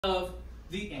of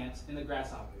the ant and the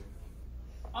grasshopper.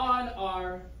 On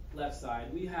our left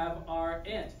side, we have our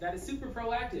ant that is super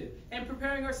proactive and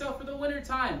preparing herself for the winter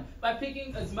time by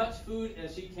picking as much food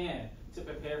as she can to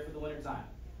prepare for the winter time.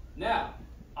 Now,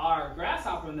 our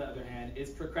grasshopper, on the other hand, is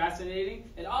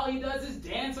procrastinating, and all he does is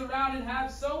dance around and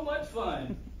have so much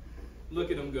fun.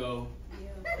 Look at him go.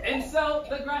 And so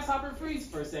the grasshopper freezes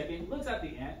for a second, looks at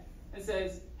the ant, and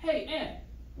says, "Hey, ant,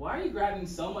 why are you grabbing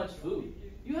so much food?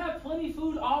 You have plenty of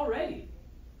food already."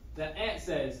 The ant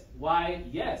says, "Why,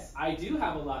 yes, I do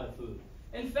have a lot of food.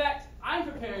 In fact, I'm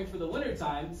preparing for the winter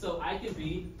time so I can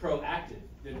be proactive."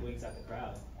 Then winks at the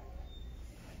crowd.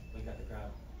 Wink at the crowd.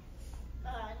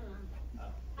 I don't know.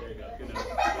 Oh, there you go. Good enough.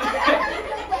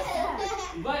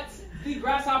 But the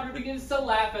grasshopper begins to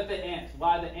laugh at the ant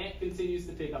while the ant continues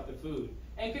to pick up the food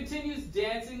and continues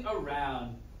dancing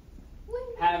around,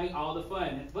 having all the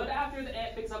fun. But after the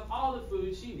ant picks up all the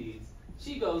food she needs,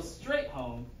 she goes straight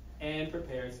home and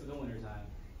prepares for the winter time.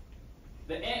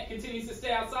 The ant continues to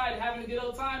stay outside having a good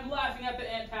old time, laughing at the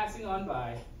ant passing on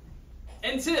by,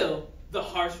 until the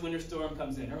harsh winter storm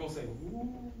comes in. Everyone will say,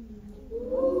 "Ooh."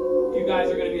 You guys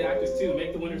are going to be actors too.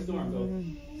 Make the winter storm go.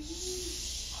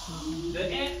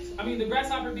 The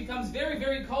grasshopper becomes very,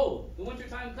 very cold. The winter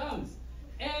time comes.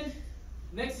 And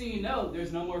next thing you know,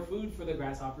 there's no more food for the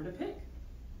grasshopper to pick.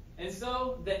 And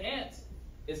so the ant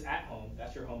is at home.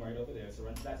 That's your home right over there. So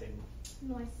run to that table.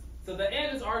 Nice. So the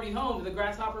ant is already home, and the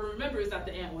grasshopper remembers that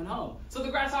the ant went home. So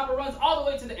the grasshopper runs all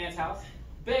the way to the ant's house,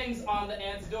 bangs on the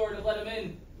ant's door to let him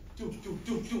in. Doof, doof,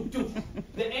 doof, doof, doof.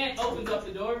 The ant opens up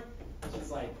the door.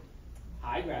 She's like,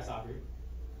 "Hi, grasshopper."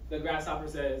 The grasshopper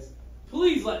says,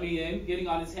 "Please let me in," getting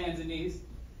on his hands and knees.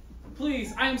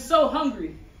 "Please, I am so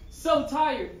hungry, so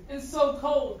tired, and so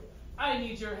cold. I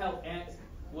need your help, ant."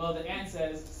 Well, the ant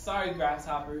says, "Sorry,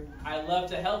 grasshopper, I love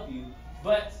to help you,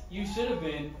 but you should have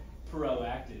been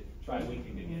proactive." Try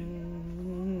winking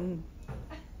again.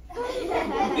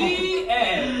 The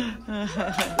end.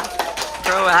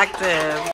 Proactive.